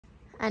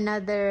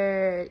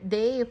Another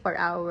day for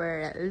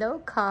our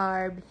low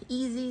carb,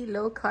 easy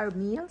low carb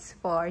meals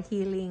for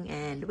healing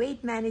and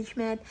weight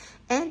management.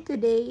 And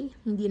today,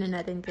 hindi na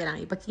natin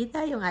kailangang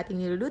ipakita yung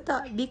ating niluluto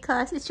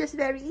because it's just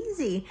very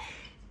easy.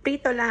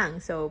 Prito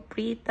lang. So,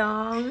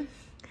 pritong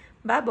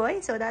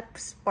baboy. So,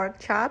 that's pork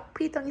chop,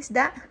 pritong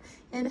isda,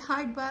 and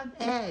hard-boiled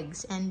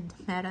eggs. And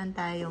meron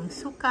tayong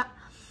suka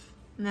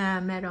na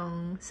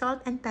merong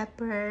salt and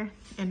pepper.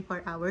 And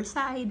for our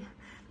side,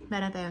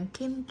 meron tayong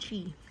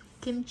kimchi.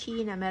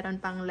 Kimchi na meron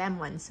pang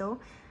lemon.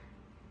 So,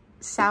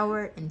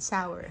 sour and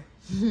sour.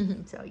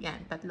 So,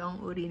 yan.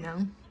 Tatlong uri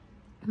ng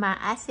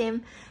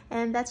maasim.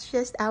 And that's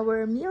just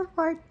our meal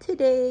for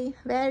today.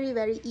 Very,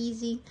 very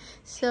easy.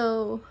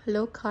 So,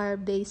 low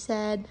carb, they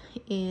said,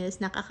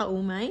 is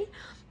nakakaumay.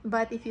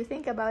 But if you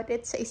think about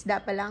it, sa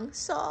isda pa lang,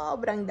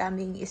 sobrang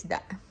daming isda.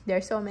 There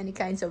are so many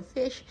kinds of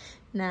fish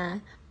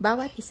na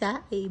bawat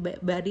isa ay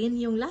barin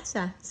yung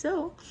lasa.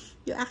 So,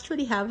 you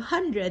actually have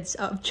hundreds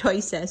of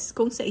choices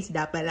kung sa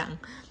isda pa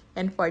lang.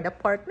 And for the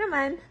pork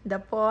naman,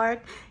 the pork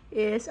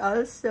is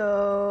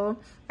also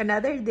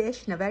another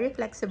dish na very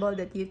flexible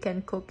that you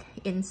can cook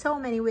in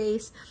so many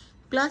ways.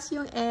 Plus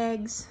yung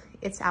eggs,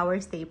 it's our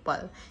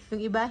staple.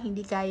 Yung iba,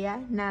 hindi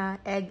kaya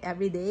na egg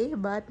everyday,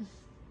 but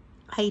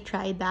I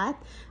tried that.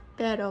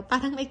 Pero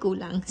parang may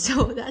kulang.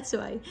 So, that's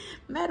why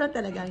meron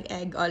talagang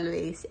egg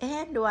always.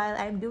 And while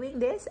I'm doing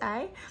this,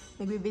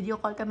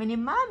 nagbi-video call kami ni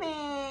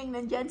Maming.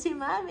 Nandyan si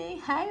Maming.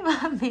 Hi,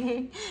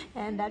 Maming.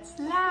 And that's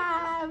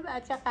love.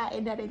 At saka,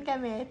 kain na rin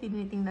kami.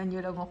 Tinitingnan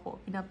niyo lang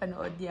ako.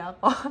 Pinapanood niya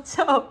ako.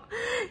 So,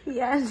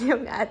 yan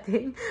yung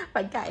ating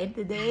pagkain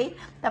today.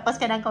 Tapos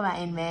ka nang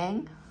kumain,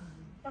 Meng?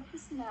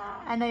 Tapos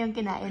na. Ano yung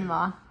kinain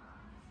mo?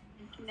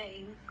 Yung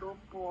kinain ko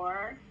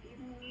pork.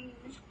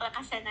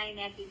 Kasanay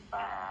natin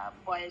pa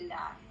boil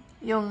lang.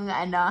 Yung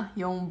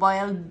yung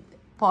boiled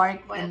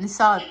pork and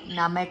salt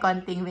na may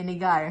konting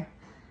vinegar.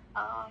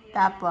 Oh, yeah.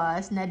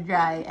 Tapos na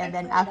dry and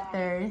then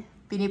after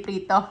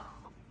piniprito.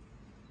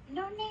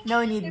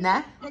 No need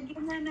na?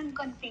 Lagyan na ng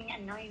konting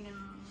yung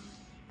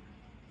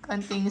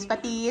konting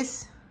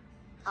patis.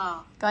 Oh.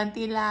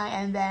 Konti lang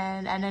and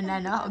then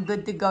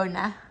good to go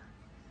na.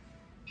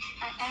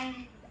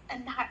 And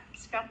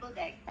scrambled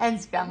egg. And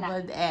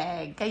scrambled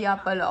egg. Kaya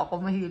pala ako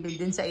mahilig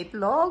din sa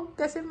itlog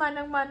kasi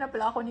manang-mana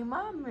pala ako ni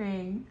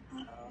Maming.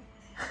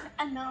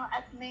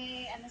 At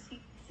may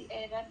si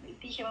Era,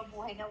 hindi siya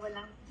mabuhay na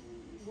walang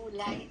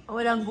gulay.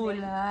 Walang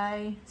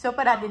gulay. So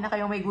parati na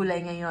kayong may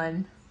gulay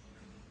ngayon.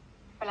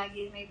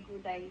 Palagi may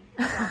gulay.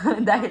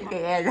 Dahil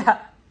kay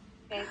Era.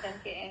 Dahil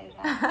kay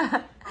Era.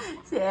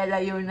 Si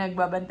Era yung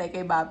nagbabantay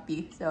kay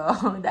Papi. So,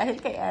 dahil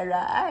kay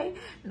Era,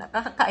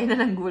 nakakakain na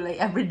ng gulay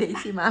everyday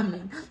si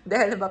Mami.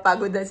 Dahil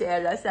napapagod na si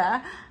Era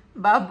sa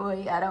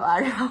baboy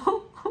araw-araw.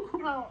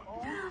 Oo.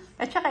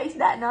 At saka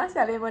isda, no?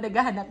 Sabi mo,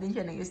 naghahanap din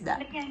siya ng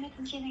isda. Naghahanap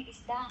din siya ng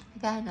isda.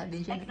 Naghahanap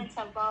din siya. At ng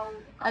sabaw.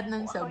 At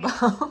ng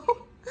sabaw.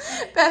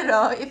 Pero,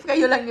 if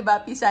kayo lang ni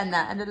Papi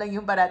sana, ano lang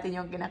yung parati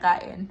niyong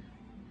kinakain?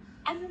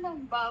 Ano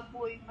lang,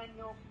 baboy,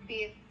 manok,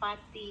 beef,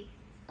 patty.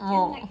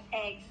 Oh. Yung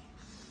egg.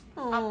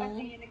 Apat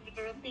na yung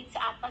nag-rotate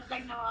sa apat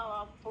lang na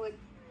food.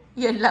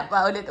 Yan lang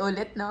pa,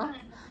 ulit-ulit, no?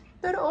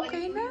 Pero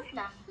okay na.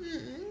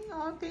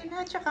 Okay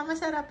na, tsaka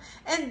masarap.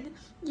 And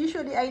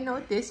usually, I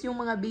notice,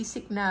 yung mga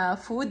basic na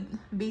food,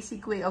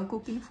 basic way of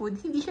cooking food,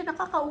 hindi siya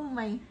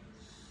nakakaumay.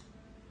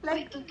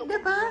 Like,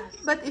 diba?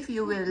 But if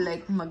you will,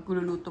 like,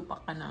 magluluto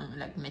pa ka ng,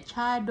 like,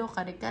 mechado,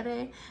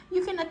 kare-kare, you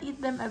cannot eat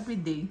them every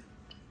day.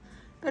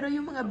 Pero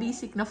yung mga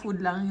basic na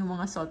food lang, yung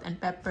mga salt and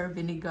pepper,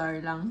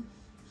 vinegar lang,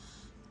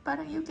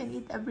 parang you can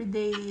eat every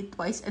day,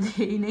 twice a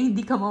day, na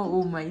hindi ka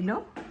mauumay,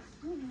 no?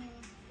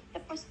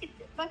 Tapos,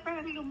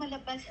 parang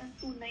lumalabas ang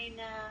tunay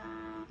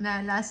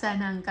na lasa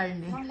ng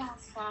karne. Na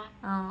lasa.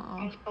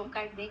 Oo. Kung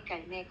karne,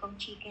 kung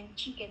chicken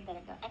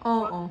talaga. At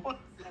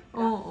pork talaga.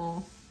 Oo.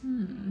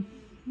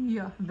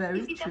 Yeah,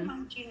 very true.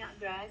 Hindi naman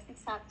grass,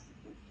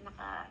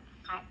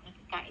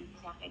 nakakain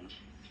sa akin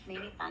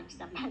many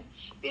times naman.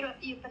 Pero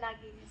yung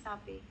palagi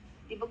nasabi,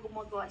 di ba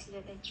gumagawa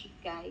sila ng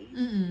chingay?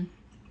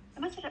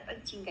 Masarap ang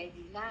chingay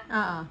nila.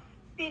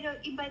 Pero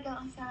iba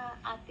daw ang sa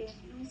atin.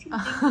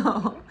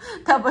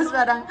 Tapos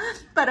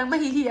parang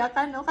mahihiya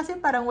ka, no? Kasi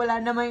parang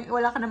wala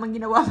ka namang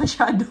ginawa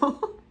masyado.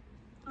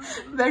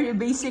 Very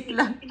basic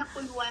lang.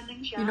 Pinakuluan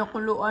lang siya.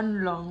 Pinakuluan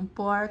lang.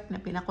 Pork na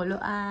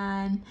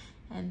pinakuluan.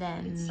 And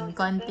then,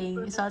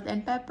 konting salt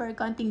and pepper,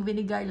 konting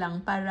vinegar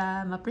lang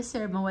para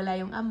ma-preserve, mawala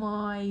yung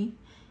amoy.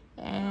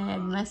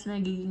 And mas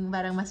magiging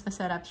parang mas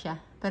masarap siya.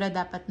 Pero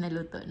dapat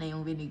naluto na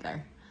yung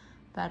vinegar.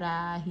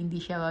 Para hindi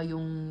siya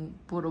yung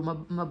puro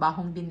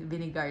mabahong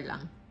vinegar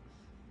lang.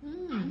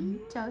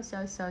 So.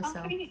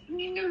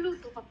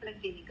 Niluluto pa pala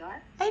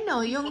vinegar? I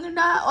know, yung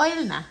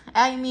na-oil na.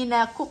 I mean,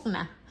 cook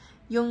na.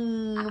 Yung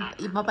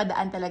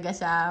mapadaan talaga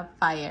sa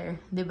fire.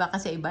 'Di ba?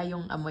 Kasi iba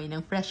yung amoy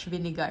ng fresh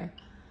vinegar.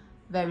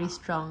 Very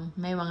strong.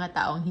 May mga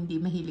taong hindi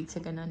mahilig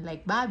sa ganun.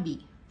 Like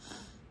Bobby.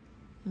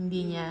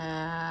 Hindi niya,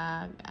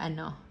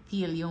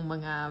 feel yung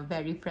mga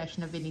very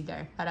fresh na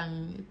vinegar.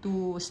 Parang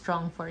too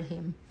strong for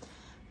him.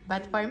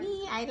 But for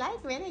me, I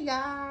like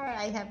vinegar.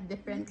 I have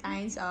different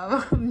kinds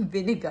of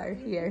vinegar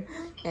here.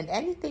 And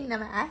anything na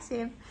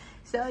maasim.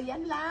 So,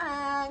 yan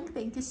lang.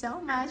 Thank you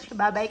so much.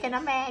 Bye-bye ka na,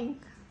 Meng.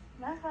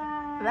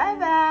 Bye-bye.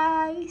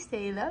 Bye-bye.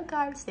 Stay low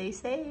carb. Stay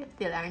safe.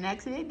 Till our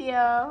next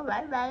video.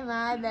 Bye-bye,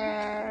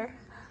 mother.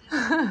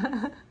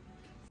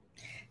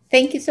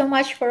 Thank you so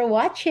much for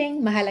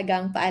watching.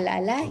 Mahalagang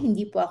paalala,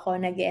 hindi po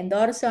ako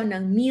nag-endorso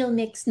ng meal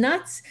mix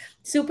nuts,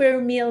 super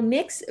meal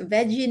mix,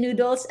 veggie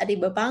noodles at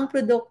iba pang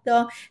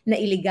produkto na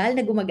illegal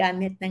na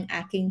gumagamit ng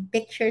aking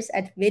pictures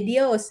at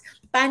videos.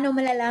 Paano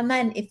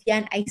malalaman if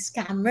yan ay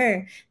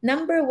scammer?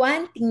 Number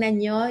 1,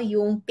 tingnan nyo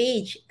yung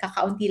page.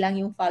 Kakaunti lang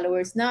yung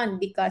followers nun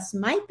because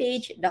my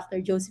page,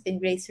 Dr. Josephine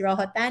Grace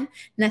Rohotan,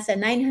 nasa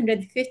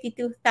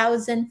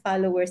 952,000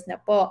 followers na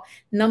po.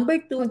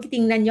 Number 2,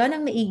 tingnan nyo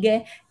ng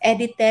maigi,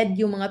 edited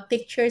yung mga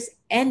pictures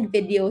and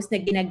videos na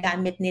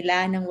ginagamit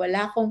nila nang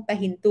wala kong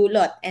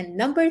pahintulot. And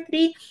number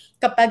 3,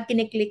 kapag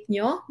kiniklik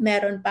nyo,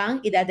 meron pang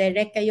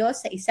idadirect kayo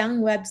sa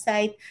isang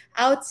website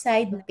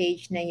outside the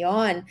page na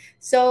yon.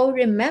 So,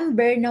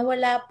 remember na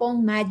wala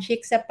pong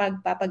magic sa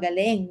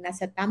pagpapagaling.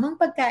 Nasa tamang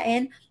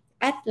pagkain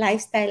at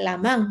lifestyle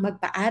lamang,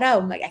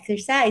 magpa-araw,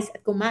 mag-exercise,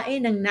 at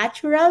kumain ng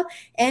natural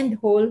and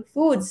whole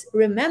foods.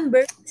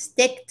 Remember,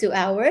 stick to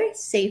our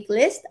safe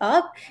list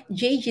of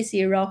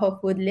JGC Rojo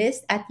food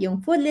list at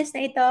yung food list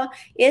na ito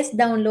is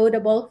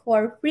downloadable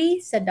for free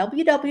sa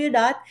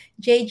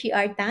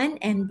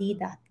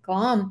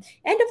www.jgrtanmd.com.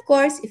 And of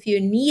course, if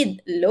you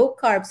need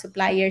low-carb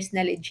suppliers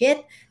na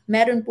legit,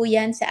 meron po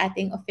yan sa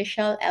ating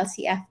official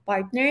LCF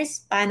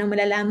partners. Paano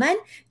malalaman?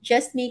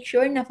 Just make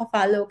sure na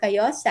follow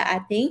kayo sa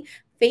ating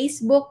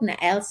Facebook na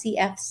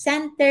LCF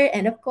Center,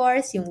 and of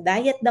course, yung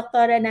diet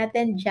doktora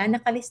natin, dyan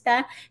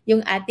nakalista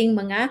yung ating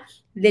mga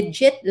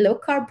legit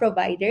low-carb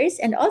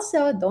providers. And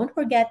also, don't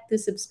forget to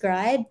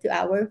subscribe to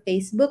our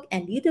Facebook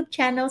and YouTube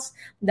channels,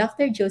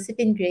 Dr.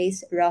 Josephine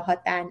Grace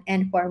Rohotan.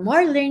 And for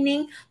more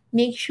learning,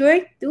 make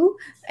sure to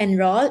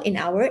enroll in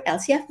our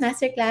LCF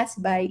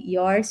Masterclass by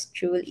yours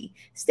truly.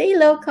 Stay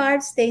low-carb,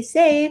 stay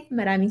safe.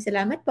 Maraming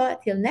salamat po.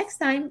 Till next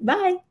time.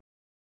 Bye!